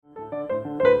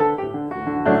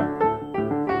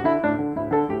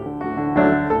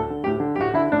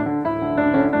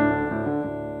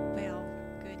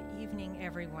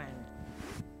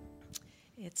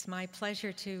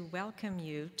pleasure to welcome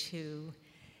you to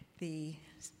the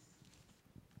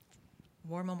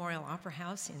War Memorial Opera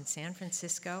House in San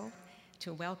Francisco,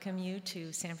 to welcome you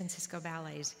to San Francisco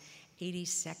Ballet's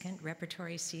 82nd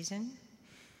repertory season.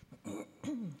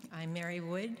 I'm Mary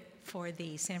Wood for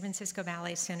the San Francisco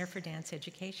Ballet Center for Dance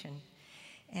Education,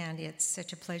 and it's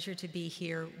such a pleasure to be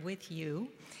here with you.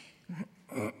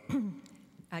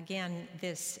 Again,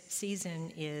 this season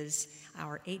is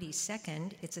our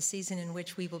 82nd. It's a season in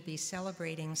which we will be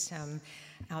celebrating some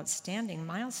outstanding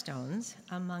milestones.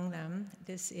 Among them,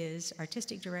 this is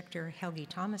Artistic Director Helgi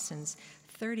Thomassen's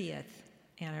 30th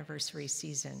anniversary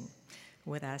season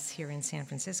with us here in San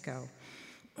Francisco.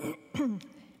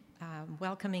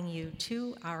 Welcoming you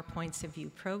to our Points of View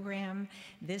program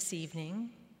this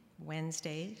evening,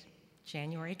 Wednesday,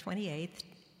 January 28th,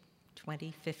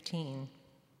 2015.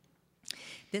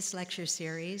 This lecture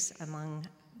series, among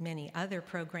many other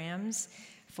programs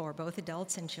for both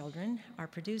adults and children, are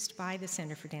produced by the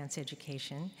Center for Dance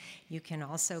Education. You can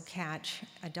also catch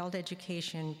Adult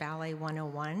Education Ballet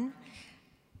 101,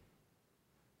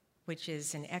 which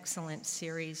is an excellent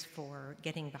series for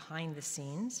getting behind the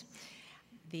scenes.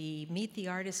 The Meet the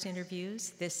Artist interviews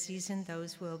this season,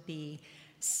 those will be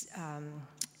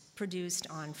produced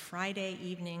on Friday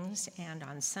evenings and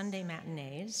on Sunday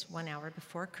matinees, 1 hour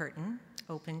before curtain,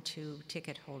 open to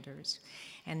ticket holders.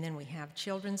 And then we have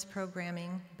children's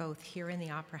programming, both here in the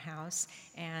Opera House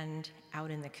and out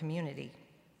in the community.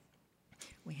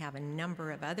 We have a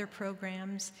number of other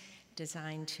programs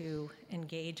designed to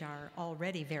engage our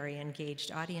already very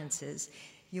engaged audiences.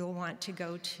 You'll want to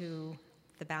go to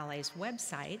the ballet's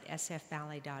website,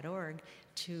 sfballet.org,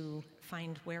 to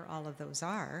find where all of those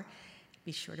are.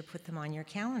 Be sure to put them on your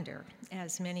calendar.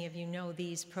 As many of you know,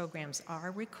 these programs are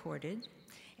recorded,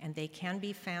 and they can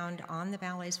be found on the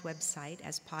ballet's website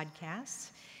as podcasts.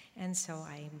 And so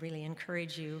I really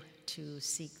encourage you to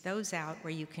seek those out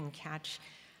where you can catch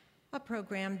a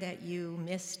program that you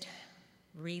missed,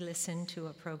 re-listen to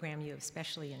a program you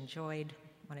especially enjoyed,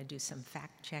 want to do some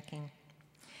fact-checking.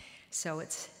 So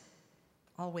it's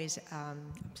always a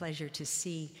pleasure to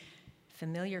see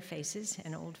familiar faces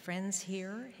and old friends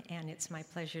here, and it's my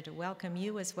pleasure to welcome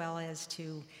you as well as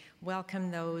to welcome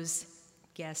those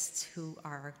guests who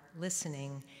are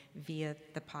listening via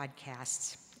the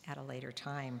podcasts at a later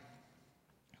time.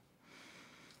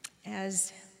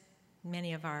 As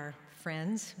many of our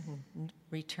friends,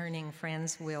 returning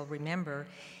friends, will remember,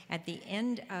 at the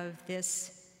end of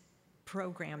this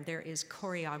program there is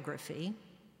choreography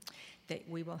that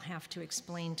we will have to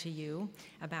explain to you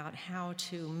about how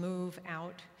to move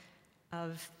out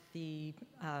of the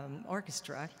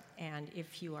orchestra, and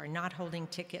if you are not holding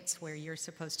tickets, where you're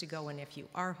supposed to go, and if you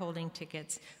are holding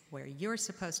tickets, where you're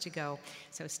supposed to go.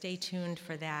 So stay tuned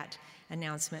for that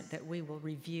announcement that we will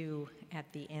review at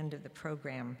the end of the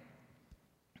program.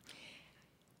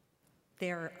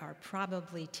 There are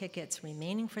probably tickets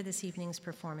remaining for this evening's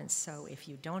performance, so if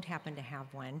you don't happen to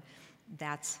have one,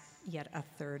 that's yet a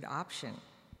third option.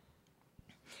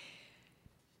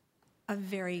 A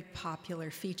very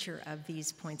popular feature of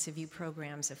these Points of View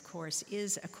programs, of course,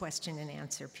 is a question and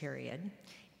answer period.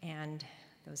 And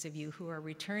those of you who are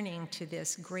returning to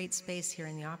this great space here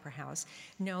in the Opera House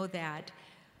know that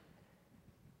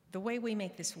the way we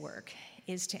make this work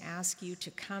is to ask you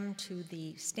to come to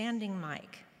the standing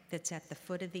mic that's at the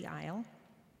foot of the aisle.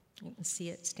 You can see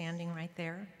it standing right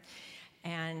there.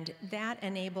 And that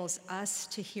enables us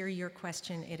to hear your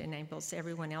question. It enables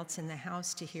everyone else in the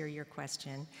house to hear your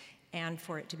question, and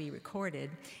for it to be recorded,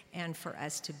 and for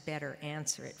us to better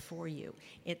answer it for you.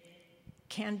 It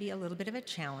can be a little bit of a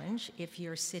challenge if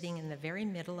you're sitting in the very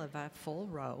middle of a full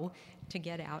row to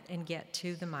get out and get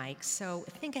to the mic. So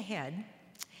think ahead,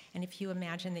 and if you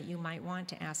imagine that you might want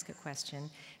to ask a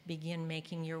question, begin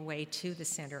making your way to the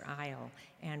center aisle,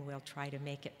 and we'll try to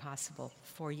make it possible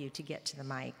for you to get to the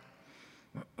mic.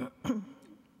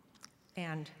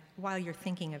 And while you're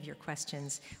thinking of your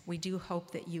questions, we do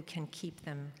hope that you can keep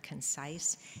them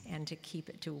concise and to keep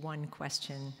it to one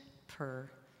question per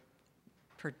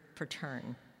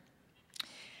turn.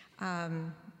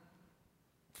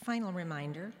 Final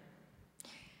reminder,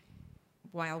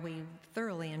 while we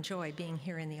thoroughly enjoy being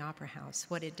here in the Opera House,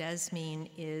 what it does mean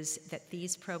is that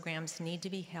these programs need to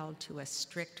be held to a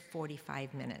strict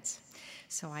 45 minutes.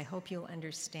 So I hope you'll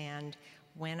understand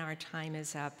when our time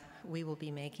is up, we will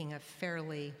be making a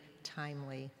fairly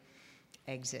timely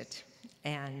exit,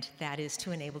 and that is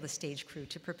to enable the stage crew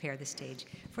to prepare the stage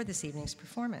for this evening's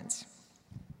performance.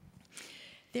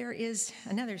 There is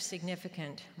another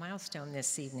significant milestone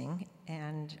this evening,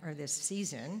 or this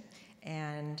season,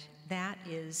 and that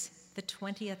is the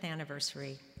 20th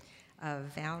anniversary of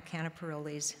Val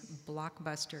Caniparoli's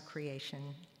blockbuster creation,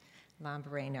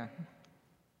 Lambarena.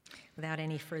 Without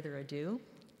any further ado,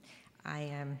 I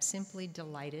am simply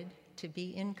delighted to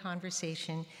be in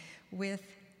conversation with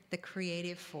the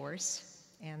creative force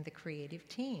and the creative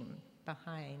team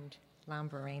behind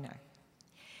Lambarena.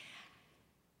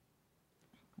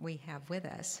 We have with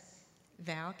us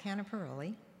Val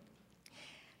Caniparoli.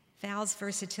 Val's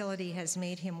versatility has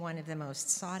made him one of the most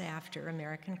sought-after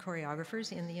American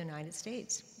choreographers in the United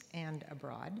States and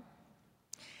abroad.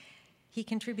 He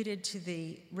contributed to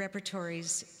the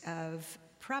repertories of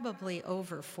probably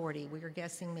over 40, we are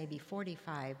guessing maybe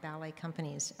 45 ballet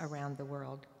companies around the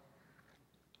world.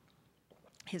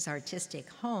 His artistic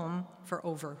home for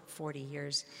over 40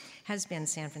 years has been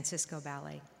San Francisco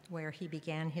Ballet, where he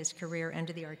began his career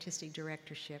under the artistic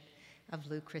directorship of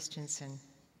Lou Christensen.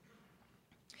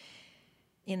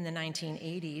 In the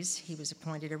 1980s, he was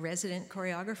appointed a resident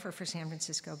choreographer for San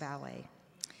Francisco Ballet.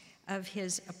 Of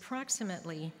his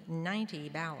approximately 90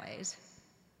 ballets,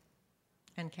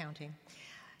 and counting,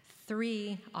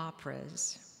 3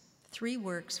 operas, 3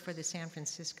 works for the San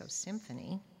Francisco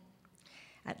Symphony,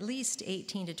 at least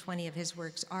 18 to 20 of his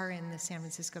works are in the San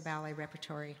Francisco Ballet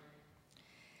repertory.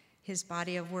 His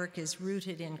body of work is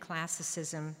rooted in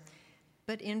classicism,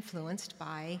 but influenced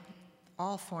by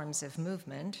all forms of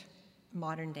movement,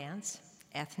 modern dance,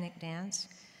 ethnic dance,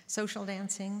 social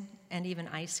dancing, and even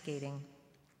ice skating.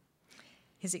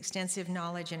 His extensive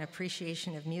knowledge and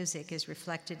appreciation of music is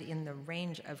reflected in the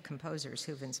range of composers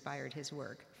who've inspired his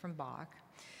work, from Bach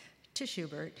to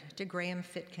Schubert to Graham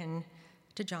Fitkin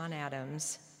to John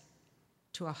Adams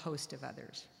to a host of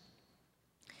others.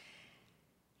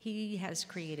 He has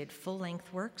created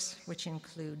full-length works, which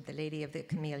include The Lady of the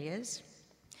Camellias,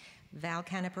 Val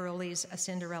Caniparoli's A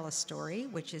Cinderella Story,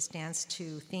 which is danced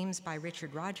to themes by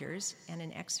Richard Rodgers, and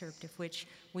an excerpt of which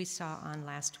we saw on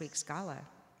last week's gala.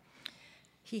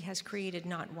 He has created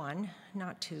not 1,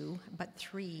 not 2, but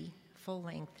 3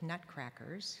 full-length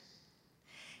nutcrackers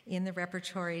in the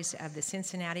repertories of the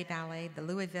Cincinnati Ballet, the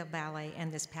Louisville Ballet,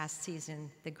 and this past season,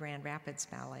 the Grand Rapids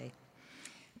Ballet.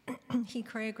 He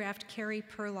choreographed Carrie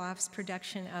Perloff's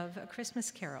production of A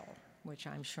Christmas Carol, which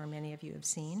I'm sure many of you have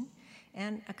seen,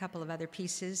 and a couple of other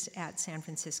pieces at San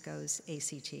Francisco's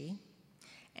ACT.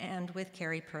 And with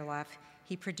Carrie Perloff,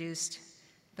 he produced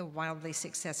the wildly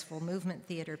successful movement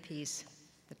theater piece,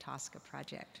 The Tosca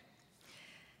Project.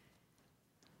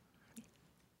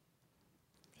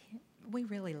 We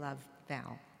really love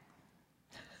Val.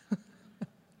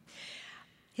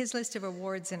 His list of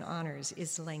awards and honors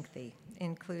is lengthy,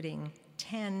 including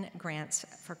 10 grants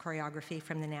for choreography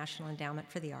from the National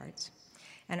Endowment for the Arts,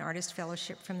 an artist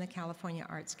fellowship from the California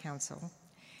Arts Council,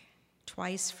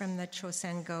 twice from the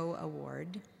Chosengo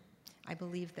Award. I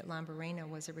believe that Lambarena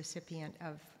was a recipient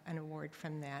of an award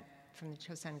from the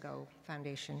Chosengo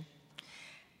Foundation.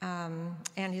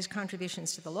 And his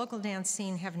contributions to the local dance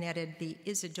scene have netted the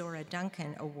Isadora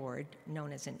Duncan Award,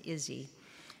 known as an IZZY,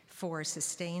 for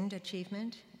sustained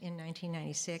achievement in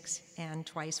 1996 and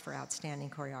twice for outstanding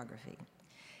choreography.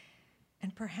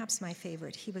 And perhaps my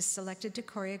favorite, he was selected to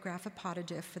choreograph a pas de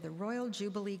deux for the Royal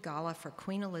Jubilee Gala for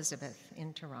Queen Elizabeth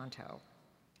in Toronto.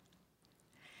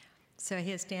 So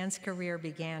his dance career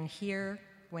began here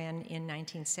when, in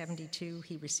 1972,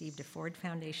 he received a Ford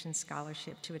Foundation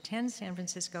scholarship to attend San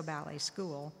Francisco Ballet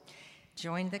School,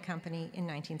 joined the company in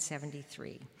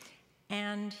 1973,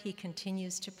 and he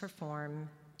continues to perform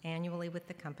annually with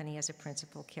the company as a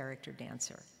principal character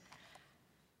dancer.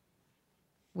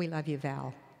 We love you,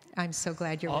 Val. I'm so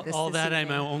glad you're with us all this that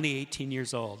evening. I'm only 18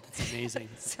 years old. It's amazing.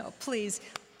 So please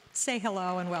say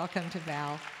hello and welcome to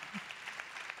Val.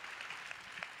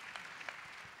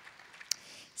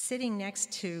 Sitting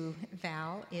next to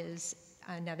Val is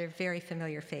another very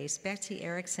familiar face. Betsy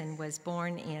Erickson was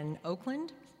born in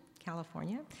Oakland,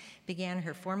 California, began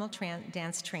her formal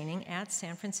dance training at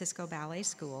San Francisco Ballet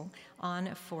School on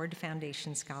a Ford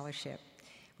Foundation scholarship,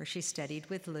 where she studied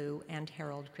with Lou and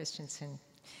Harold Christensen.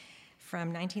 From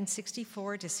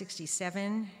 1964 to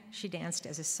 67, she danced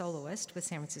as a soloist with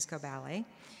San Francisco Ballet,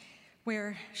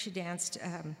 where she danced,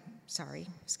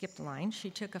 skipped a line. She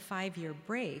took a 5-year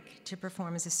break to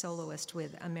perform as a soloist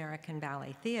with American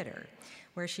Ballet Theater,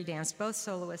 where she danced both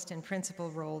soloist and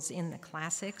principal roles in the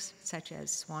classics, such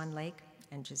as Swan Lake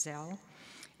and Giselle,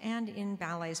 and in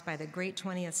ballets by the great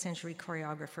 20th century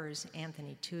choreographers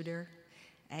Anthony Tudor,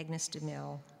 Agnes de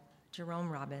Mille,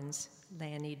 Jerome Robbins,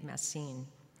 Leonide Massine.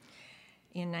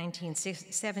 In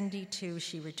 1972,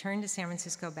 she returned to San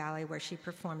Francisco Ballet, where she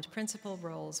performed principal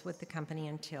roles with the company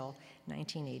until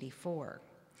 1984.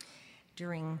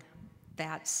 During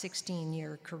that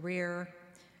 16-year career,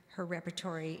 her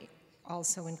repertory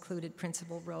also included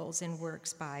principal roles in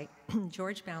works by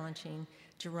George Balanchine,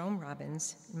 Jerome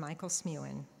Robbins, and Michael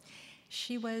Smuin.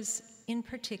 She was, in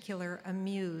particular, a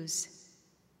muse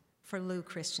for Lou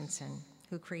Christensen,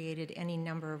 who created any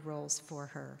number of roles for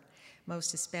her,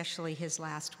 most especially his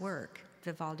last work,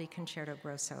 Vivaldi Concerto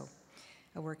Grosso,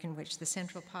 a work in which the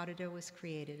central potito was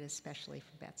created especially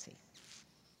for Betsy.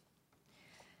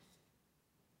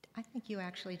 I think you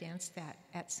actually danced that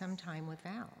at some time with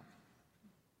Val.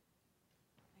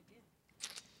 I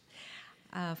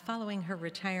did. Following her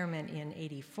retirement in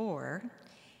 '84,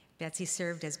 Betsy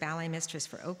served as ballet mistress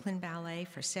for Oakland Ballet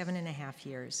for 7.5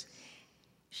 years.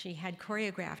 She had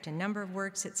choreographed a number of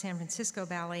works at San Francisco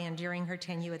Ballet, and during her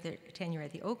tenure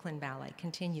at the Oakland Ballet,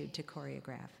 continued to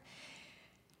choreograph.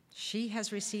 She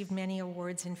has received many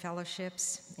awards and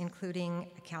fellowships, including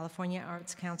a California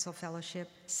Arts Council Fellowship,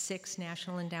 6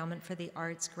 National Endowment for the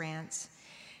Arts grants,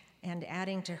 and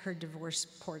adding to her diverse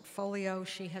portfolio,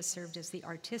 she has served as the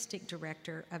artistic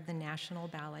director of the National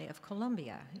Ballet of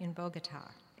Colombia in Bogota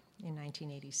in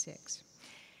 1986.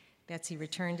 Betsy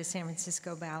returned to San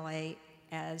Francisco Ballet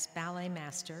as ballet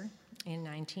master in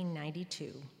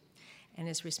 1992 and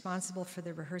is responsible for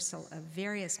the rehearsal of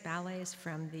various ballets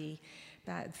from the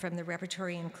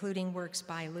repertory, including works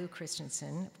by Lou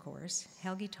Christensen, of course,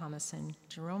 Helgi Thomasson,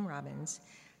 Jerome Robbins,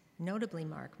 notably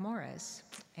Mark Morris,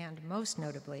 and most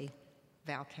notably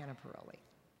Val Caniparoli.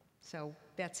 So,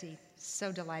 Betsy,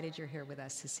 so delighted you're here with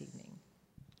us this evening.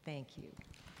 Thank you.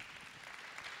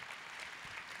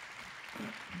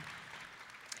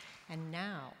 And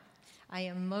now, I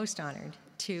am most honored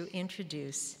to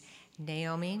introduce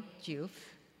Naomi Diouf.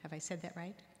 Have I said that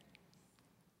right?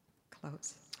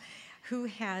 Close. Who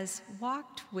has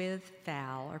walked with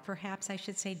Val, or perhaps I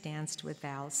should say danced with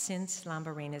Val, since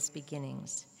Lambarena's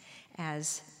beginnings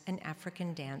as an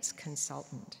African dance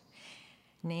consultant.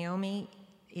 Naomi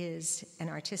is an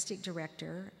artistic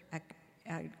director,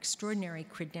 an extraordinary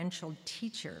credentialed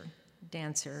teacher,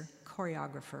 dancer,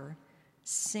 choreographer,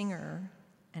 singer,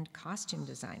 and costume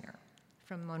designer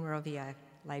from Monrovia,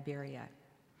 Liberia.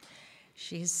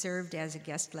 She has served as a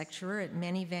guest lecturer at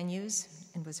many venues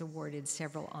and was awarded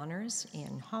several honors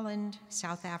in Holland,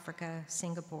 South Africa,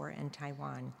 Singapore, and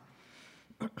Taiwan.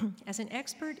 As an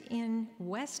expert in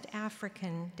West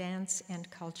African dance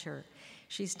and culture,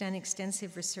 she's done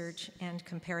extensive research and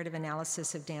comparative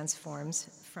analysis of dance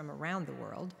forms from around the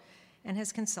world and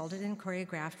has consulted and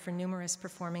choreographed for numerous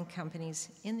performing companies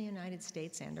in the United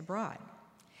States and abroad.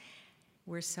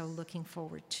 We're so looking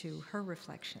forward to her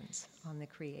reflections on the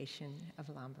creation of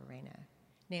Lambarena.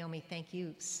 Naomi, thank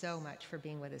you so much for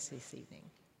being with us this evening.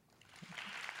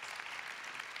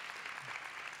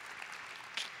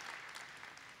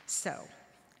 So,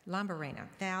 Lambarena.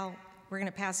 Val, we're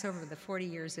going to pass over the 40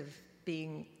 years of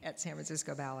being at San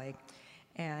Francisco Ballet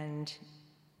and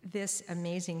this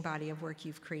amazing body of work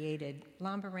you've created.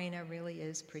 Lambarena really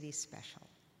is pretty special.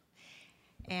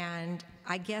 And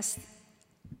I guess,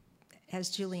 as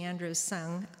Julie Andrews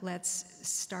sung, let's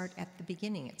start at the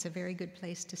beginning. It's a very good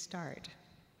place to start.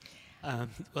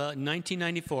 Well, in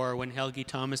 1994, when Helgi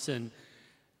Thomasson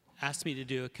asked me to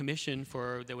do a commission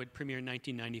that would premiere in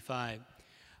 1995,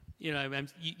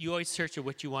 you always search for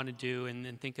what you want to do and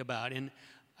then think about. And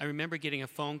I remember getting a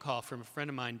phone call from a friend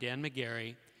of mine, Dan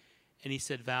McGarry, and he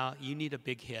said, Val, you need a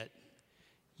big hit.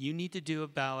 You need to do a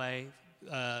ballet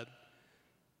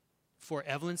for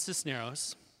Evelyn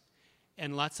Cisneros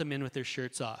and lots of men with their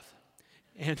shirts off.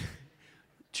 And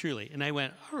truly, and I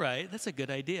went, all right, that's a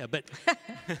good idea. But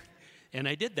and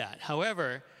I did that.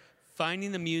 However,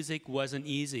 finding the music wasn't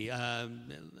easy. I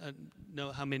don't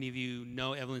know how many of you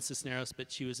know Evelyn Cisneros,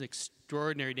 but she was an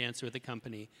extraordinary dancer with the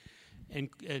company,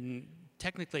 and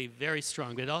technically very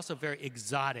strong, but also very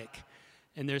exotic.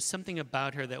 And there's something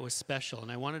about her that was special,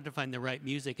 and I wanted to find the right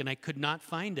music, and I could not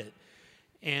find it.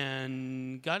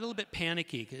 And got a little bit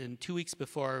panicky, and 2 weeks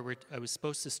before I was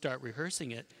supposed to start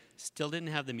rehearsing it, still didn't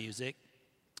have the music.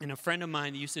 And a friend of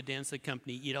mine that used to dance at the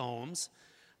company, Ida Holmes,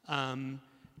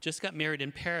 just got married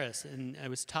in Paris, and I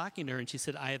was talking to her, and she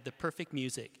said, I have the perfect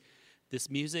music. This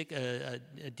music, a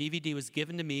DVD was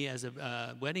given to me as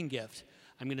a wedding gift.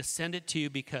 I'm going to send it to you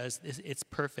because it's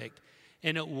perfect.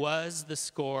 And it was the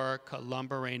score called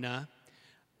Lambarena.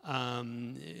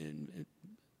 It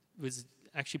was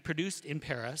actually produced in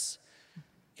Paris,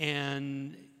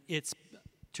 and it's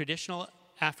traditional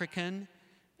African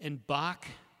and Bach.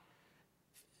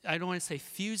 I don't want to say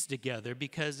fused together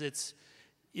because it's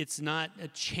not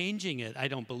changing it, I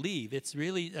don't believe. It's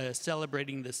really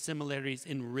celebrating the similarities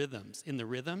in the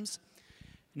rhythms.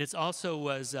 And it also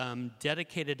was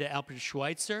dedicated to Albert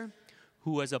Schweitzer,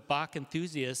 who was a Bach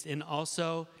enthusiast and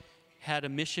also had a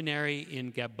missionary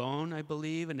in Gabon, I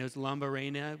believe, and it was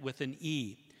Lambarena with an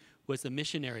E, was the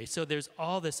missionary. So there's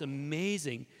all this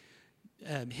amazing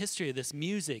history of this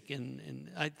music,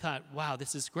 and I thought, wow,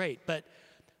 this is great. But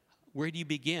where do you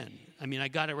begin? I mean, I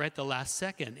got it right the last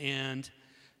second, and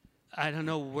I don't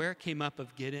know where it came up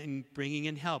of bringing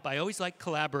in help. I always like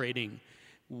collaborating,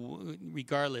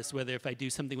 regardless whether if I do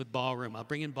something with ballroom, I'll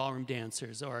bring in ballroom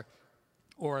dancers,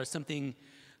 or something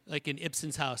like in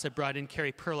Ibsen's house, I brought in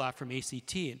Carrie Perloff from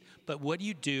ACT. But what do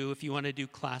you do if you want to do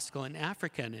classical and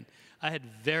African? And I had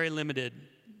very limited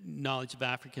knowledge of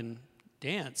African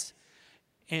dance.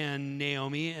 And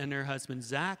Naomi and her husband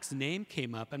Zach's name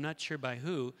came up. I'm not sure by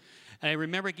who. And I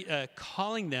remember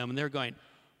calling them, and they were going,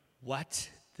 "What?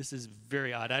 This is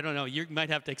very odd. I don't know. You might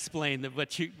have to explain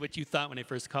what you thought when I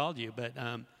first called you." But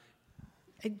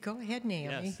go ahead,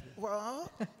 Naomi. yes.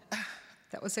 Well,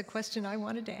 That was a question I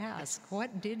wanted to ask.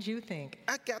 What did you think?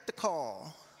 I got the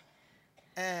call,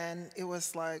 and it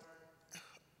was like,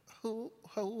 who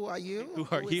are you? Who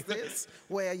are you? Is this?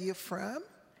 Where are you from?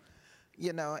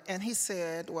 You know, and he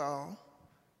said, well,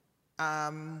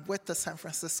 I'm with the San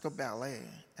Francisco Ballet.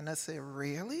 And I said,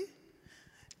 really?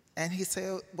 And he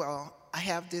said, well, I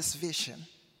have this vision.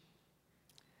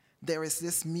 There is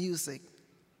this music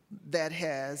that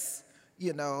has,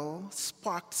 you know,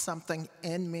 sparked something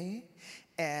in me,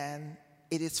 and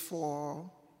it is for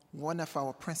one of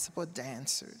our principal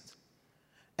dancers.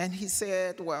 And he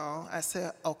said, well, I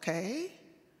said, okay.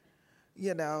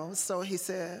 You know, so he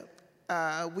said,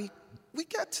 we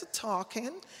got to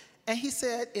talking, and he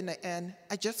said, in the end,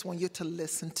 I just want you to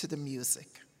listen to the music.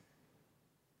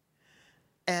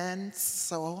 And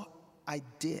so I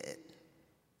did.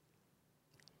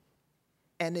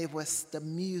 And it was the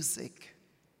music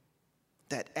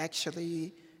that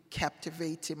actually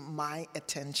captivated my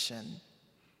attention.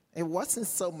 It wasn't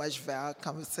so much Val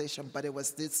conversation, but it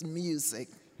was this music.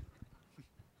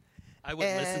 I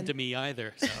wouldn't listen to me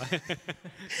either. So.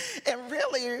 And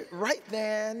really, right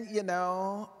then, you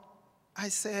know, I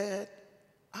said,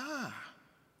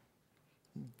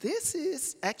 this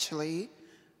is actually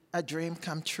a dream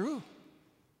come true.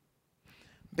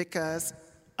 Because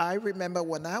I remember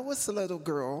when I was a little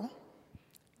girl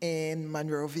in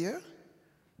Monrovia,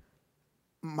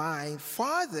 my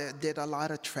father did a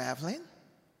lot of traveling,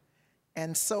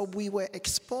 and so we were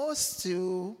exposed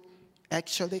to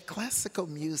actually classical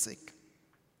music.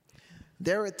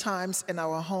 There were times in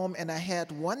our home, and I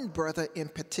had one brother in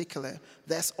particular,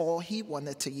 that's all he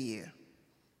wanted to hear.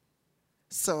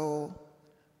 So,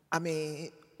 I mean,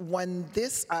 when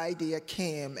this idea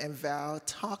came and Val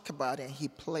talked about it, and he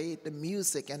played the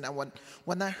music, and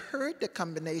when I heard the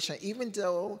combination, even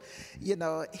though, you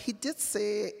know, he did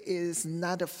say it's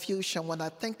not a fusion, when I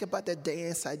think about the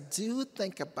dance, I do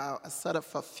think about a sort of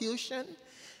a fusion,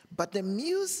 but the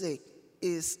music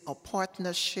is a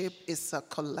partnership, it's a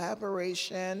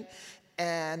collaboration,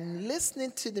 and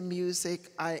listening to the music,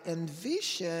 I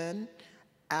envision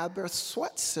Albert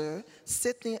Schweitzer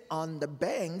sitting on the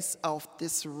banks of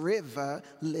this river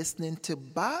listening to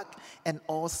Bach and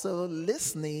also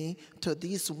listening to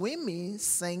these women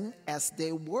sing as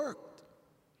they worked.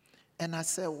 And I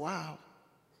said, wow,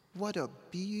 what a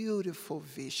beautiful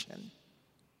vision.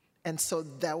 And so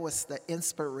that was the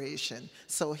inspiration.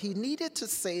 So he needed to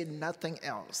say nothing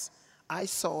else. I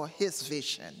saw his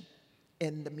vision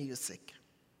in the music.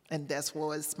 And that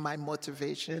was my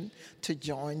motivation to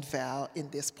join Val in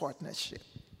this partnership.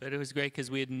 But it was great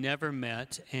because we had never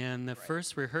met, and the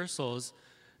first rehearsals,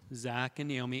 Zach and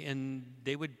Naomi, and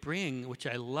they would bring, which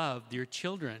I loved, your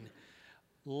children.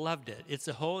 Loved it. It's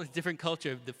a whole different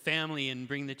culture of the family and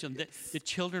bring the children. The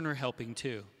children are helping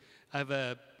too. I have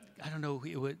I don't know,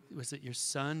 was it your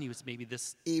son? He was maybe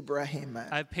this. Ibrahim.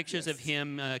 I have pictures of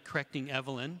him correcting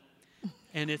Evelyn.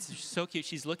 And it's so cute.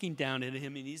 She's looking down at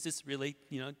him, and he's just really,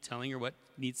 you know, telling her what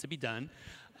needs to be done.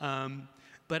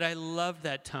 But I loved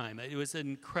that time. It was an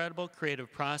incredible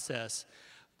creative process.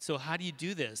 So how do you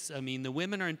do this? I mean, the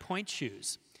women are in point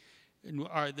shoes.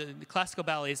 The classical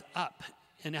ballet is up,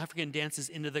 and African dance is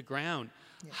into the ground.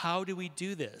 Yeah. How do we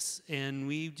do this? And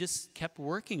we just kept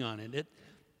working on it.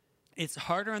 It's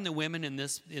harder on the women in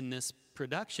this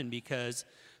production because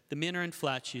the men are in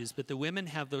flat shoes, but the women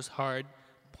have those hard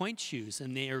point shoes,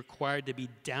 and they are required to be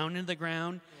down in the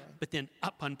ground, but then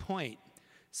up on point.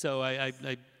 So I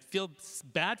feel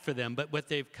bad for them, but what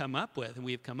they've come up with, and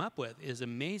we've come up with, is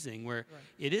amazing, where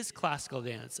it is classical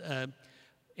dance.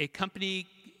 A company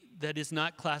that is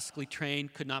not classically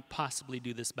trained could not possibly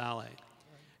do this ballet,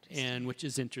 and which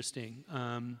is interesting.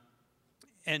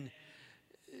 And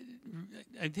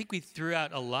I think we threw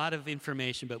out a lot of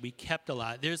information, but we kept a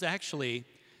lot. There's actually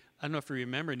I don't know if you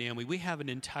remember, Naomi, we have an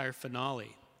entire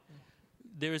finale.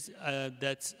 There's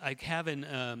I have in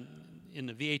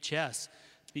the VHS,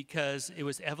 because it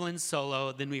was Evelyn's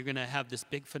solo, then we were going to have this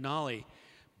big finale.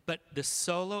 But the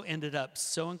solo ended up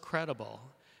so incredible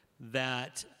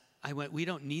that I went, we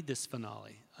don't need this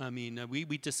finale. I mean,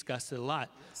 we discussed it a lot,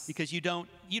 because you don't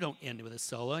end with a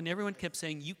solo, and everyone kept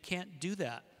saying, you can't do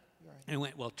that. Right. And I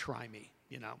went, well, try me.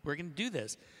 We're going to do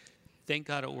this. Thank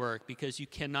God it worked, because you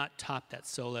cannot top that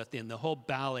solo at the end. The whole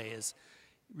ballet is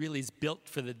built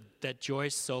for that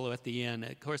joyous solo at the end.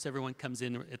 Of course, everyone comes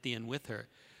in at the end with her.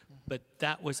 But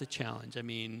that was a challenge. I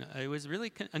mean, it was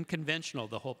really unconventional,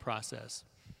 the whole process.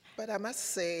 But I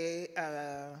must say,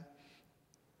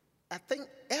 I think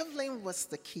Evelyn was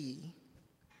the key.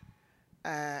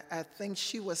 I think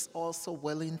she was also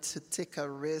willing to take a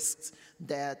risk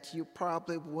that you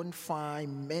probably wouldn't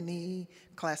find many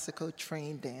classical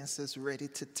trained dancers ready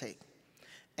to take.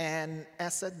 And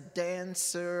as a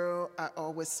dancer, I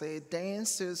always say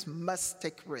dancers must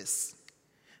take risks.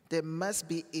 They must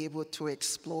be able to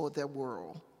explore their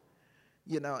world,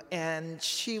 and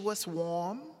she was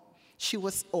warm, she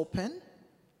was open,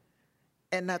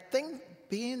 and I think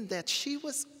being that she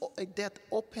was that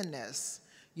openness,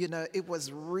 it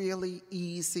was really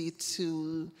easy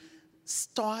to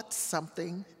start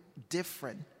something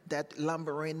different that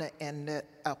Lambarena ended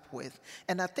up with.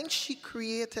 And I think she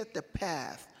created the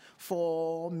path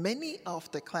for many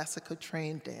of the classical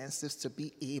trained dancers to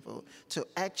be able to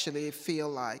actually feel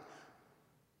like,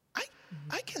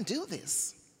 I can do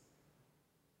this,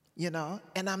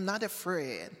 and I'm not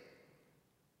afraid.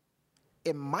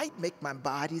 It might make my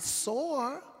body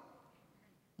sore,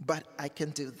 but I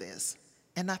can do this.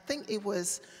 And I think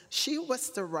she was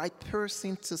the right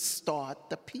person to start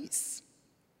the piece.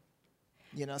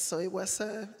 So it was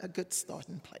a good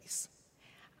starting place.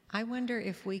 I wonder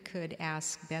if we could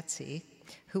ask Betsy,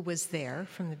 who was there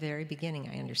from the very beginning,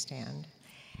 I understand,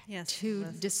 to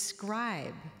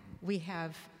describe. We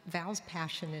have Val's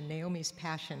passion and Naomi's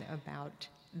passion about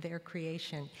their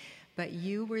creation, but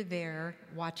you were there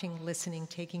watching, listening,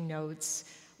 taking notes,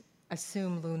 I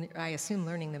assume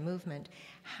learning the movement.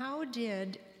 How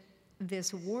did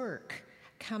this work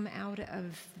come out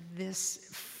of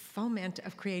this foment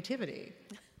of creativity?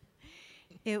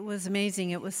 It was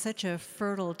amazing. It was such a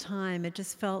fertile time. It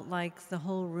just felt like the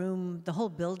whole room, the whole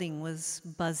building was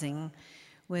buzzing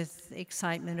with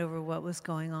excitement over what was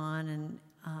going on.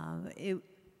 And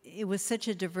it was such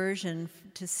a diversion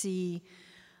to see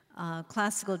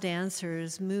classical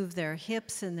dancers move their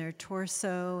hips and their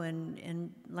torso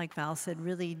and like Val said,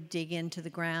 really dig into the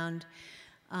ground.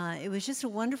 It was just a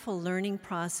wonderful learning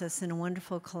process and a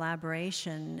wonderful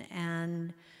collaboration.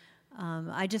 And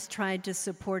I just tried to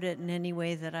support it in any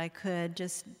way that I could,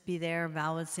 just be there.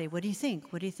 Val would say, what do you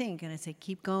think? What do you think? And I'd say,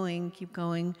 keep going.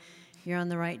 You're on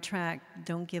the right track.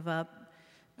 Don't give up.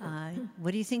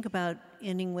 What do you think about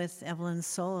ending with Evelyn's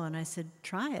solo? And I said,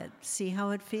 try it. See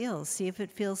how it feels. See if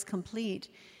it feels complete.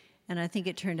 And I think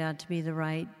it turned out to be the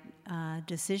right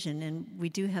decision. And we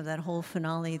do have that whole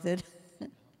finale that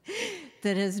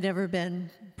that has never been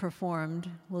performed.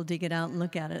 We'll dig it out and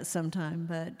look at it sometime.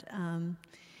 But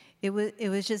it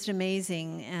was just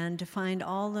amazing. And to find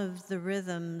all of the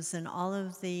rhythms and all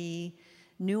of the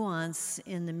nuance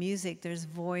in the music. There's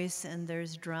voice and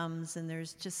there's drums and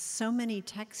there's just so many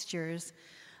textures.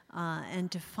 And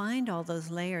to find all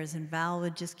those layers, and Val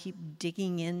would just keep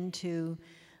digging into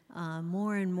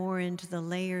more and more into the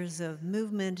layers of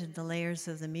movement and the layers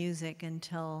of the music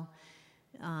until,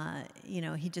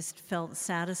 he just felt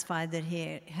satisfied that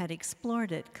he had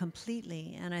explored it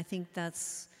completely. And I think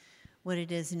that's what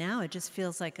it is now. It just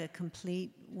feels like a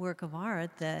complete work of art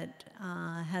that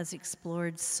has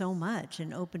explored so much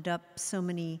and opened up so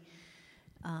many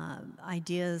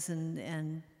ideas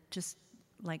and just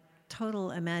like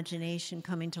total imagination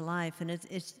coming to life. And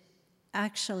it's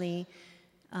actually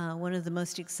one of the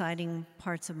most exciting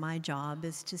parts of my job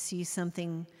is to see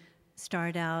something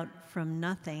start out from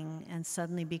nothing and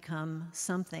suddenly become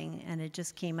something, and it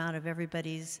just came out of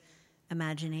everybody's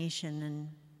imagination and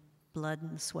blood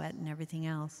and sweat and everything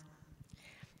else.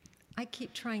 I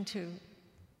keep trying to,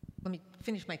 let me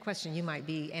finish my question. You might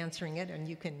be answering it, and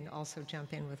you can also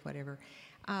jump in with whatever.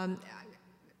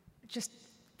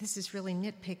 This is really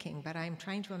nitpicking, but I'm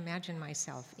trying to imagine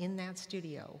myself in that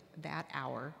studio, that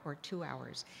hour or 2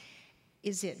 hours.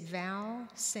 Is it Val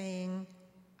saying,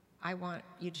 I want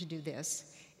you to do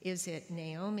this? Is it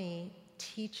Naomi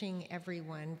teaching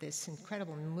everyone this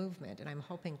incredible movement, and I'm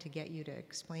hoping to get you to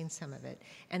explain some of it,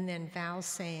 and then Val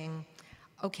saying,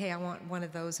 okay, I want one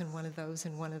of those and one of those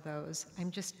and one of those?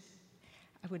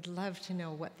 I would love to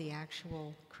know what the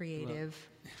actual creative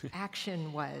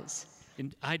action was.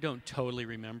 And I don't totally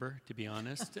remember, to be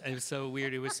honest. It was so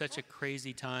weird. It was such a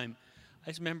crazy time. I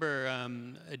just remember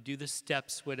I'd do the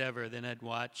steps, whatever, then I'd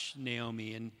watch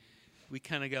Naomi, and we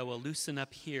kind of go, well, loosen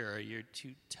up here, or you're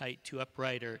too tight, too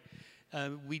upright, or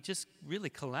we just really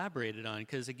collaborated on it,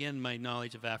 because, again, my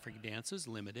knowledge of African dance was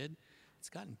limited. It's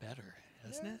gotten better,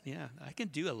 hasn't it? Yeah, I can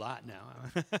do a lot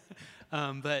now.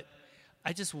 But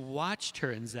I just watched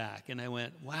her and Zach, and I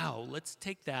went, wow, let's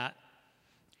take that,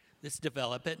 let's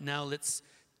develop it. Now let's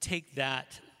take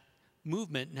that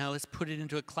movement, now let's put it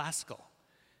into a classical.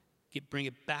 Bring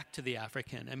it back to the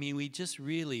African. I mean, we just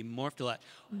really morphed a lot.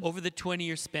 Over the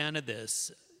 20-year span of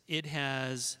this, it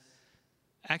has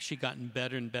actually gotten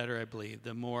better and better, I believe.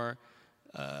 The more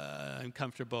I'm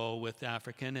comfortable with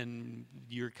African, and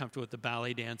you're comfortable with the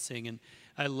ballet dancing, and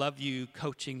I love you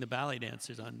coaching the ballet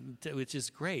dancers on, which is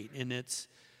great. And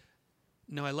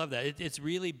I love that. It's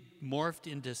really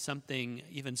morphed into something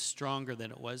even stronger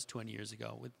than it was 20 years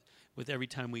ago with every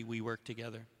time we work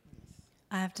together.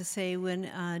 I have to say, when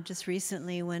just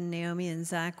recently when Naomi and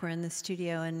Zach were in the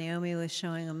studio and Naomi was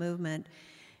showing a movement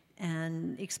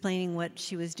and explaining what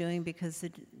she was doing, because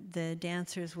the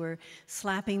dancers were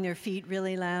slapping their feet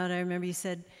really loud. I remember you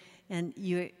said, and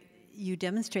you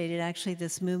demonstrated actually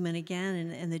this movement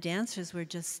again, and the dancers were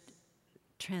just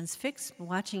transfixed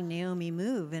watching Naomi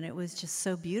move, and it was just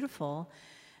so beautiful.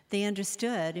 They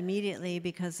understood immediately,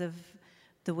 because of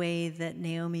the way that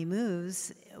Naomi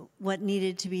moves, what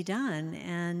needed to be done,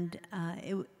 and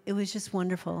it was just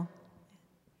wonderful.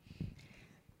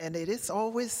 And it is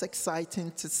always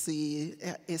exciting to see.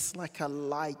 It's like a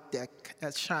light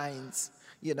that shines,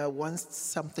 once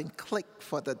something clicks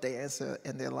for the dancer,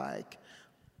 and they're like,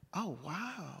 oh,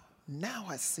 wow, now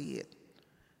I see it.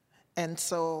 And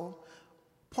so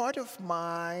part of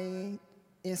my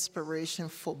inspiration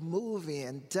for moving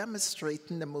and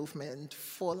demonstrating the movement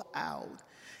full out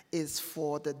is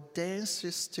for the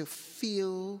dancers to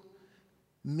feel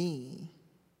me.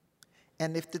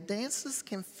 And if the dancers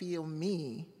can feel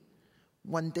me,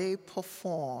 when they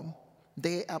perform,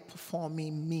 they are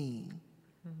performing me.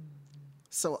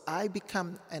 So I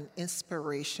become an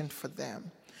inspiration for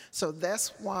them. So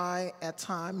that's why at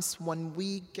times when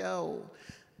we go,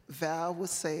 Val would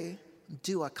say,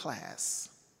 do a class.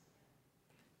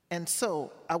 And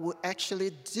so I would actually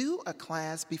do a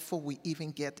class before we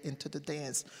even get into the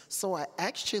dance. So I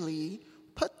actually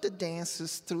put the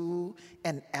dancers through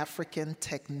an African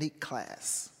technique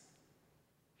class.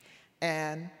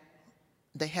 And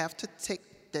they have to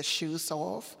take their shoes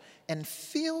off and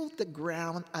feel the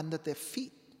ground under their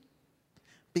feet.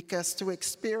 Because to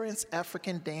experience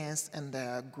African dance and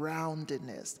the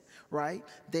groundedness, right,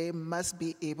 they must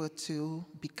be able to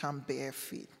become bare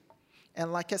feet.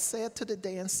 And like I said to the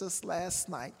dancers last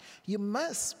night, you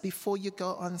must, before you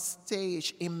go on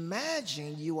stage,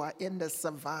 imagine you are in the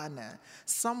savannah,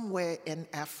 somewhere in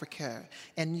Africa,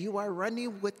 and you are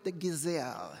running with the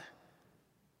gazelle.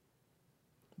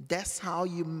 That's how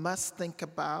you must think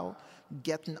about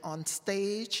getting on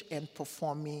stage and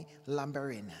performing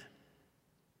Lambarena.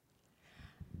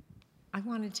 I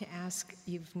wanted to ask,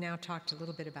 you've now talked a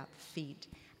little bit about the feet.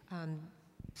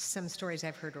 Some stories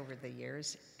I've heard over the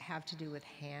years have to do with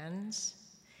hands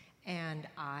and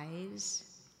eyes.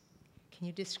 Can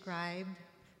you describe,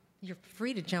 you're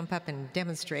free to jump up and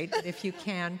demonstrate, but if you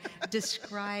can,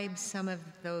 describe some of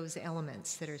those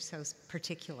elements that are so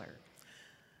particular.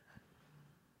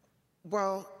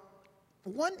 Well,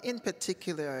 one in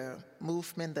particular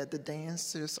movement that the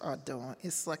dancers are doing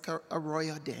is like a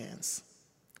royal dance.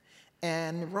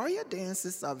 And royal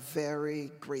dances are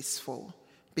very graceful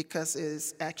because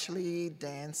it's actually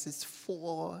dances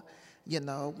for,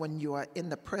 when you are in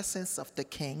the presence of the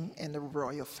king and the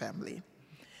royal family.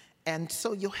 And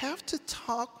so you have to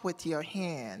talk with your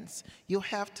hands. You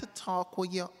have to talk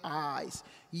with your eyes.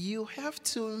 You have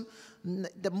to,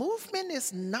 the movement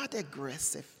is not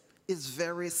aggressive. It's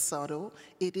very subtle.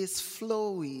 It is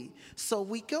flowy. So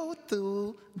we go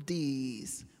through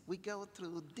these. We go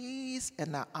through these,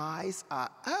 and the eyes are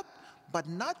up, but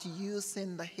not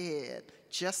using the head,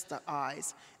 just the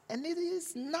eyes. And it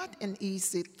is not an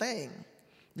easy thing,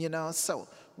 So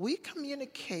we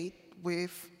communicate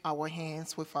with our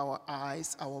hands, with our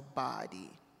eyes, our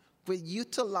body. We're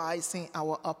utilizing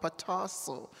our upper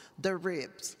torso, the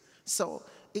ribs. So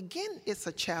again, it's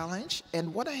a challenge.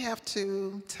 And what I have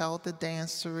to tell the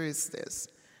dancer is this.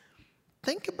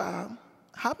 Think about,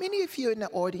 how many of you in the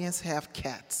audience have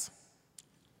cats?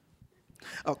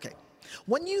 Okay.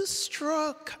 When you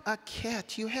stroke a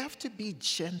cat, you have to be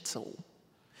gentle.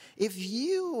 If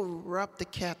you rub the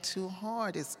cat too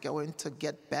hard, it's going to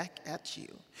get back at you.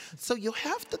 So you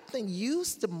have to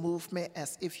use the movement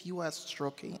as if you are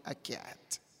stroking a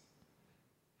cat.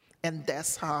 And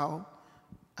that's how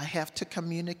I have to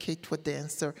communicate with the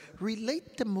dancer,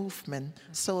 relate the movement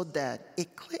so that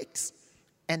it clicks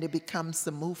and it becomes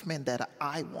the movement that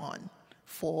I want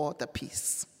for the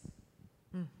piece.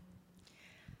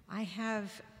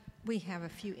 We have a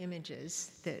few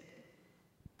images that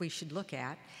we should look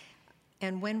at.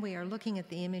 And when we are looking at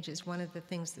the images, one of the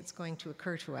things that's going to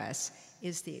occur to us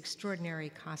is the extraordinary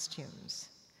costumes.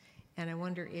 And I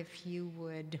wonder if you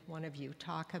would, one of you,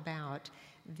 talk about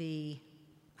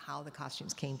how the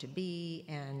costumes came to be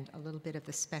and a little bit of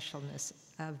the specialness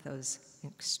of those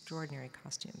extraordinary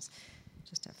costumes.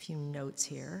 Just a few notes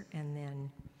here. And then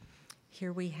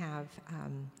here we have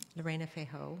Lorena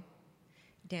Fejo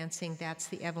dancing. That's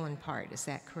the Evelyn part, is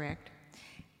that correct?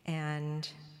 And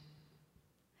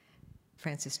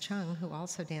Frances Chung, who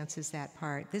also dances that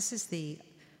part. This is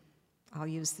I'll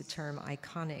use the term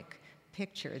iconic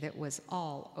picture that was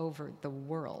all over the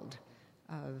world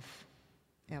of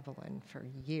Evelyn for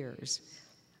years.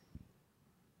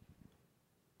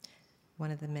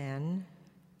 One of the men.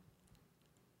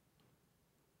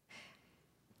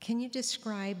 Can you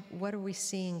describe what are we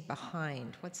seeing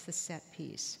behind? What's the set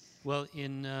piece? Well,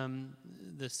 in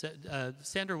the set,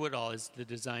 Sandra Woodall is the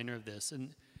designer of this,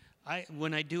 and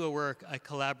when I do a work, I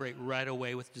collaborate right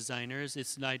away with designers.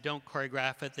 I don't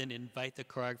choreograph it, then invite the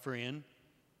choreographer in.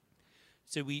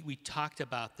 So we talked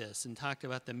about this and talked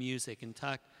about the music and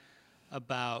talked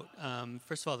about,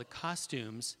 first of all, the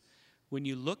costumes. When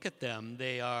you look at them,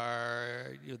 they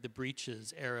are the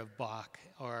breeches, air of Bach,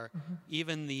 or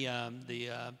even the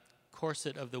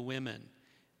corset of the women,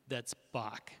 that's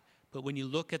Bach. But when you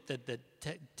look at the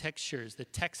textures, the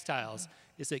textiles,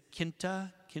 is it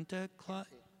Kinte?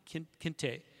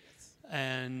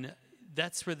 And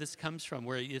that's where this comes from,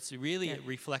 where it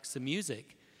reflects the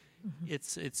music.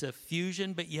 It's a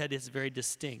fusion, but yet it's very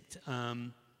distinct.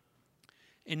 And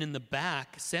in the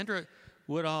back, Sandra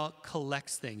Woodall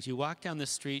collects things. You walk down the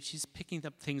street, she's picking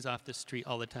up things off the street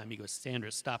all the time. You go,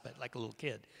 Sandra, stop it, like a little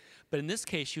kid. But in this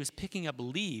case, she was picking up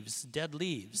leaves, dead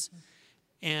leaves.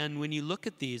 And when you look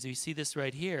at these, you see this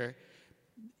right here,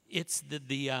 it's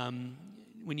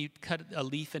when you cut a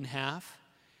leaf in half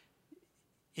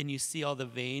and you see all the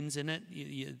veins in it,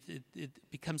 it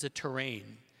becomes a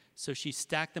terrain. So she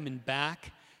stacked them in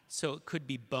back, so it could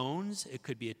be bones, it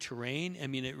could be a terrain. I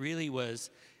mean, it really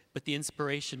was, but the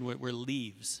inspiration were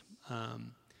leaves.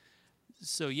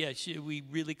 So yeah, we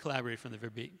really collaborated from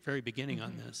the very beginning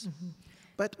on this.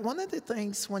 But one of the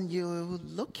things when you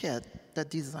look at the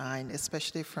design,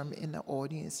 especially from in the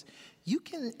audience, you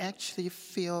can actually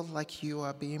feel like you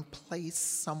are being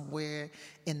placed somewhere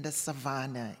in the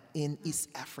savannah in East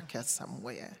Africa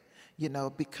somewhere,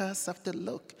 because of the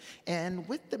look. And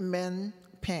with the men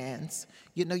pants,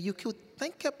 you could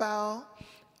think about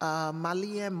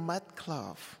Malian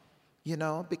mudcloth,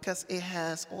 because it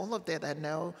has all of that. I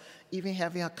know, even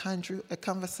having a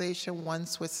conversation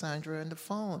once with Sandra on the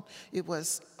phone, it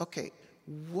was, okay,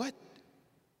 what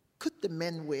could the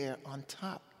men wear on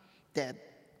top that,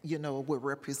 will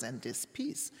represent this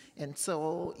piece? And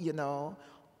so,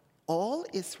 all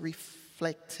is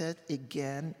reflected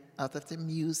again out of the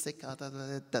music, out of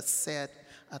the set,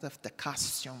 out of the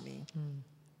costuming.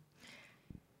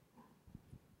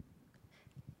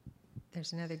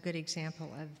 There's another good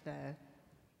example of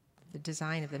the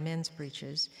design of the men's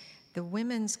breeches. The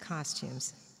women's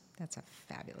costumes, that's a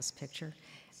fabulous picture.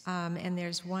 And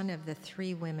there's one of the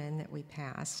three women that we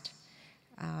passed.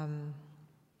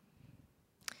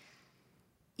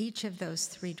 Each of those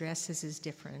three dresses is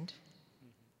different.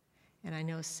 And I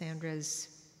know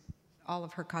all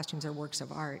of her costumes are works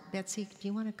of art. Betsy, do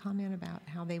you want to comment about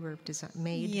how they were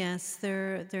made? Yes,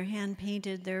 they're hand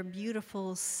painted. They're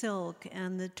beautiful silk,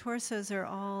 and the torsos are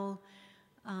all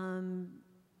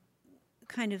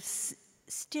kind of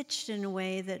stitched in a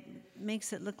way that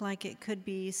makes it look like it could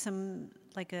be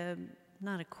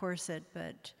not a corset,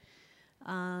 but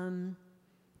I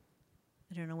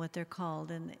don't know what they're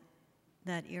called in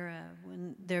that era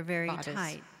when they're very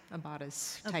tight. A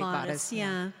bodice, a tight bodice.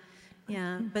 Yeah.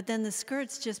 Yeah, but then the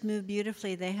skirts just move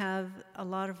beautifully. They have a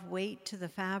lot of weight to the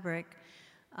fabric.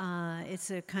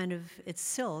 It's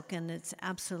silk, and it's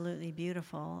absolutely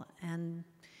beautiful. And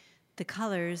the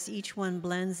colors, each one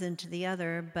blends into the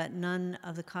other, but none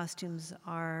of the costumes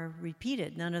are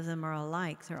repeated. None of them are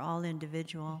alike. They're all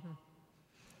individual.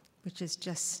 Which is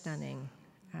just stunning.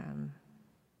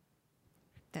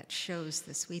 That shows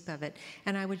the sweep of it.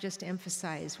 And I would just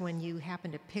emphasize, when you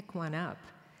happen to pick one up,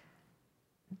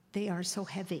 they are so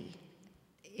heavy.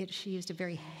 she used a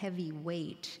very heavy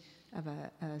weight of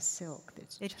a silk.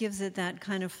 It gives it that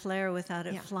kind of flair without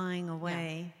it flying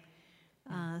away.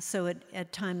 So it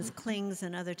at times clings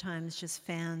and other times just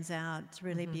fans out. It's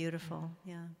really beautiful,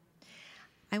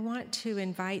 I want to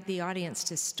invite the audience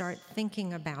to start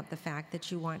thinking about the fact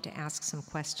that you want to ask some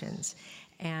questions.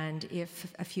 And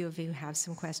if a few of you have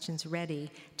some questions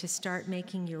ready, to start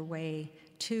making your way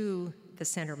to the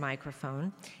center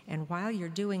microphone. And while you're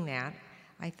doing that,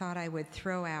 I thought I would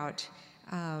throw out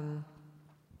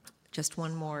just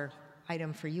one more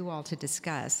item for you all to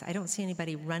discuss. I don't see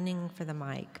anybody running for the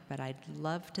mic, but I'd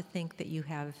love to think that you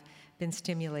have been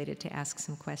stimulated to ask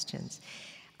some questions.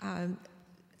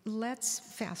 Let's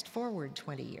fast forward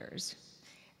 20 years.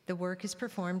 The work is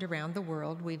performed around the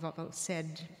world. We've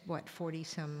said, what,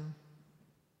 40-some?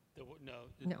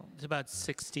 No. It's about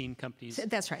 16 companies.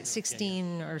 That's right,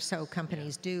 16 or so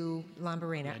companies do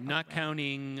Lambarena. Yeah, not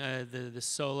counting the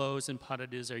solos and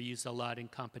parados are used a lot in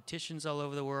competitions all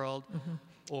over the world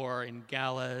or in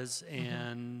galas,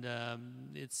 and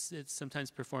it's sometimes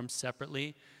performed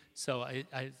separately. So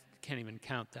I can't even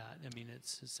count that. I mean,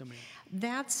 it's so many.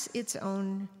 That's its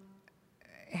own,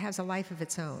 has a life of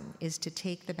its own, is to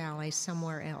take the ballet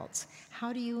somewhere else.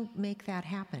 How do you make that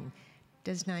happen?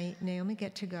 Does Naomi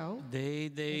get to go?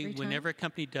 They whenever a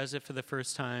company does it for the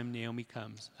first time, Naomi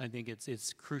comes. I think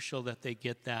it's crucial that they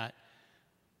get that,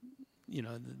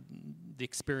 the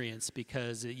experience,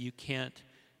 because you can't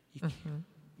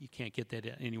get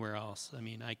that anywhere else. I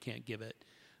mean, I can't give it.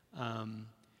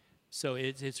 So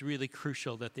it's really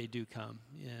crucial that they do come,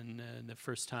 and the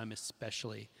first time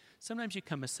especially. Sometimes you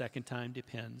come a second time,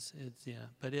 depends.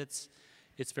 But it's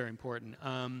very important.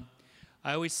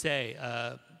 I always say,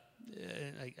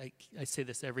 I say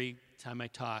this every time I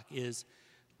talk, is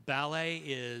ballet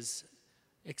is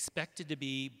expected to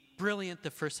be brilliant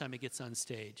the first time it gets on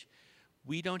stage.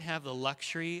 We don't have the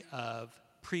luxury of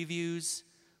previews,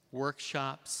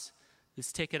 workshops.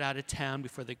 Let's take it out of town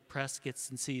before the press gets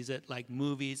and sees it, like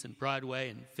movies and Broadway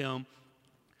and film.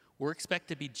 We're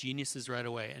expected to be geniuses right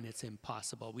away, and it's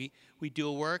impossible. We do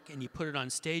a work, and you put it on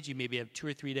stage, you maybe have 2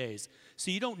 or 3 days. So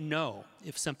you don't know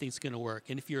if something's going to work.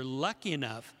 And if you're lucky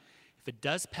enough, if it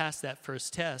does pass that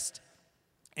first test,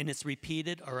 and it's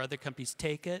repeated or other companies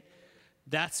take it,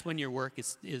 that's when your work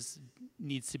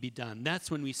needs to be done.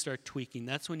 That's when we start tweaking.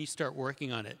 That's when you start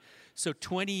working on it. So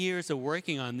 20 years of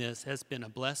working on this has been a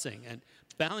blessing. And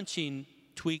Balanchine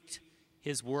tweaked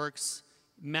his works,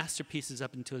 masterpieces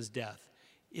up until his death.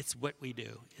 It's what we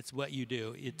do. It's what you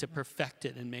do to perfect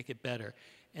it and make it better.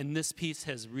 And this piece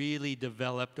has really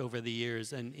developed over the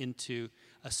years and into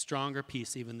a stronger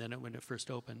piece even than when it first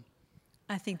opened.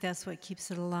 I think that's what keeps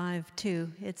it alive,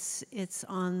 too. It's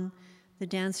on the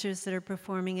dancers that are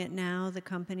performing it now. The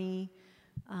company,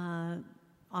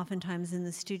 oftentimes in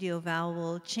the studio, Val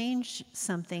will change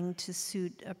something to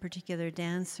suit a particular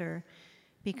dancer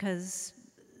because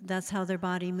that's how their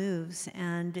body moves,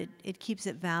 and it keeps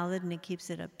it valid and it keeps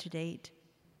it up to date.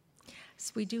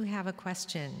 So we do have a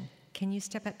question. Can you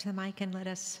step up to the mic and let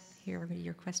us hear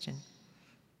your question?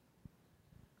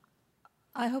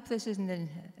 I hope this is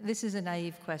a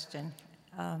naive question.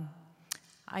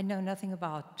 I know nothing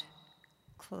about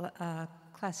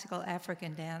classical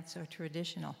African dance or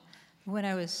traditional. When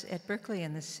I was at Berkeley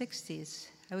in the 60s,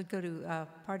 I would go to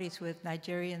parties with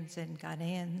Nigerians and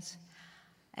Ghanaians,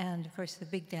 and of course the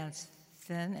big dance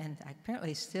then, and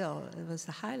apparently still, it was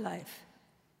the high life.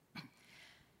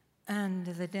 And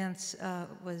the dance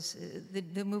was,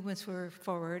 the movements were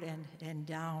forward and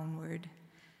downward.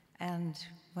 And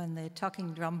when the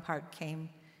talking drum part came,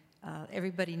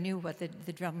 everybody knew what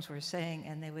the drums were saying,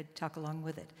 and they would talk along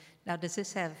with it. Now, does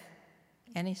this have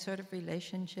any sort of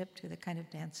relationship to the kind of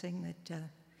dancing that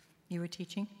you were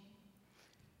teaching?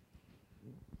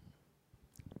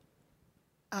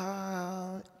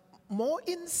 More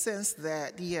in the sense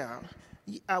that, yeah,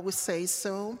 I would say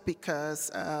so,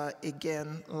 because,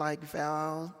 again, like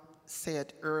Val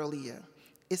said earlier,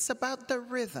 it's about the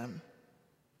rhythm.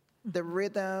 The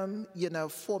rhythm,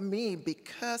 for me,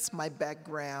 because my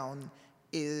background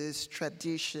is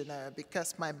traditional,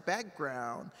 because my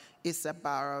background is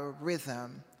about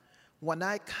rhythm, when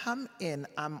I come in,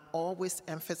 I'm always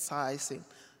emphasizing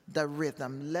the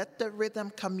rhythm. Let the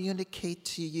rhythm communicate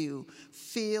to you.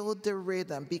 Feel the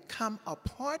rhythm. Become a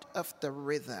part of the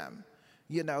rhythm.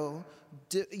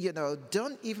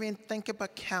 Don't even think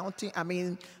about counting. I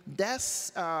mean,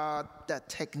 that's the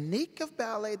technique of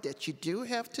ballet that you do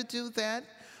have to do that.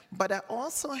 But I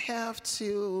also have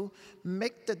to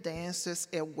make the dancers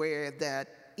aware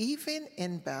that even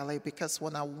in ballet, because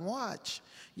when I watch,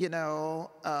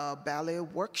 a ballet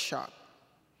workshop,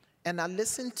 and I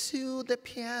listen to the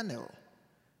piano,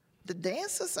 the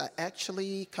dancers are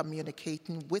actually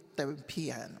communicating with the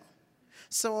piano.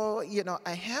 So,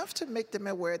 I have to make them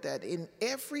aware that in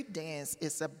every dance,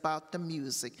 it's about the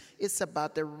music. It's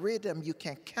about the rhythm. You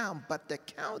can count, but the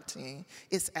counting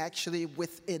is actually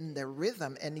within the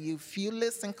rhythm. And if you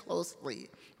listen closely,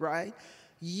 right,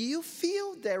 you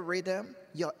feel the rhythm,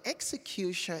 your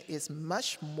execution is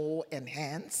much more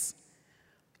enhanced.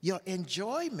 Your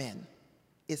enjoyment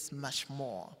is much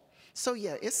more. So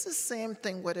yeah, it's the same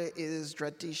thing whether it is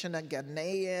traditional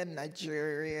Ghanaian,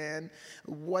 Nigerian.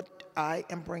 What I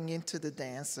am bringing to the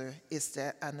dancer is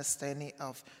that understanding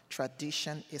of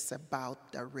tradition is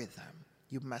about the rhythm.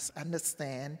 You must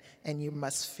understand and you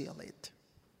must feel it.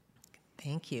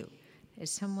 Thank you. Is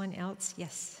someone else?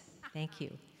 Yes, thank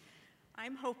you.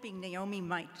 I'm hoping Naomi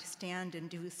might stand and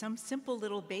do some simple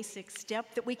little basic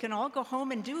step that we can all go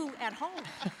home and do at home.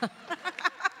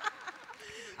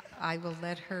 I will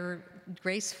let her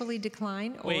gracefully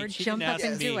decline or Wait, she jump didn't up ask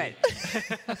and do me.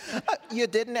 it. You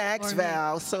didn't ask Or me.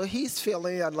 Val, so he's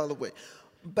feeling a little bit.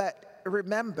 But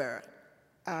remember,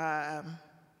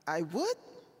 I would,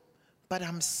 but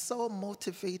I'm so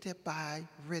motivated by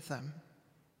rhythm.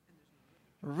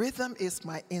 Rhythm is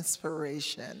my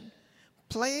inspiration.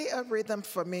 Play a rhythm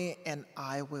for me and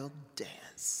I will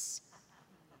dance.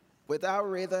 Without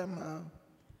rhythm,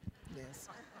 yes.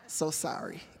 So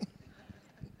sorry.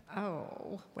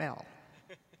 Oh, well,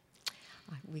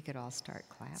 we could all start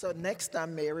clapping. So next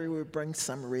time, Mary will bring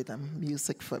some rhythm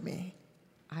music for me.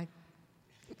 I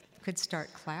could start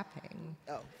clapping.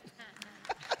 Oh.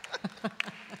 I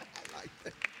like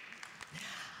that.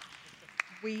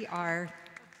 We are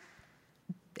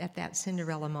at that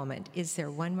Cinderella moment. Is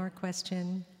there one more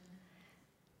question?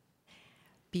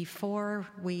 Before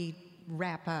we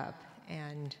wrap up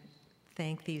and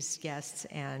thank these guests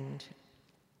and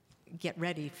get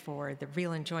ready for the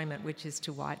real enjoyment, which is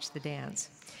to watch the dance,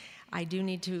 I do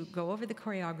need to go over the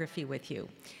choreography with you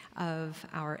of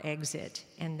our exit,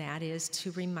 and that is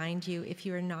to remind you, if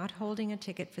you are not holding a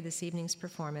ticket for this evening's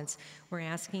performance, we're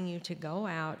asking you to go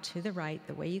out to the right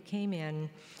the way you came in,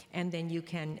 and then you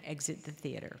can exit the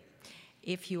theater.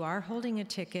 If you are holding a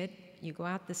ticket, you go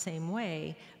out the same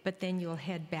way, but then you'll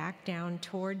head back down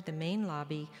toward the main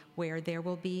lobby where there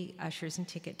will be ushers and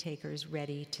ticket takers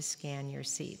ready to scan your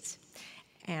seats.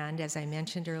 And as I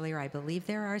mentioned earlier, I believe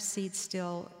there are seats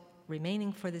still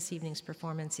remaining for this evening's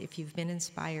performance. If you've been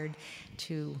inspired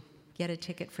to get a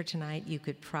ticket for tonight, you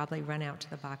could probably run out to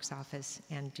the box office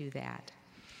and do that.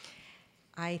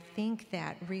 I think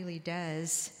that really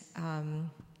does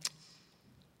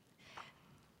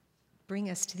bring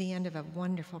us to the end of a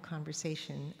wonderful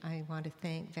conversation. I want to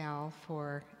thank Val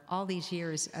for all these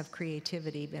years of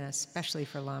creativity, and especially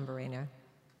for Lambarena.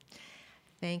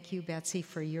 Thank you, Betsy,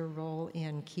 for your role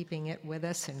in keeping it with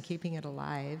us and keeping it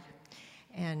alive.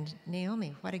 And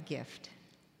Naomi, what a gift.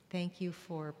 Thank you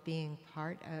for being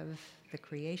part of the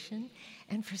creation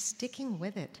and for sticking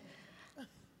with it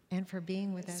and for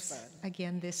being with us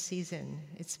again this season.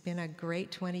 It's been a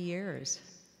great 20 years.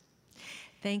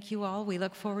 Thank you all. We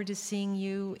look forward to seeing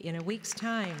you in a week's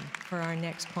time for our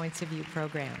next Points of View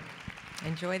program.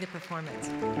 Enjoy the performance.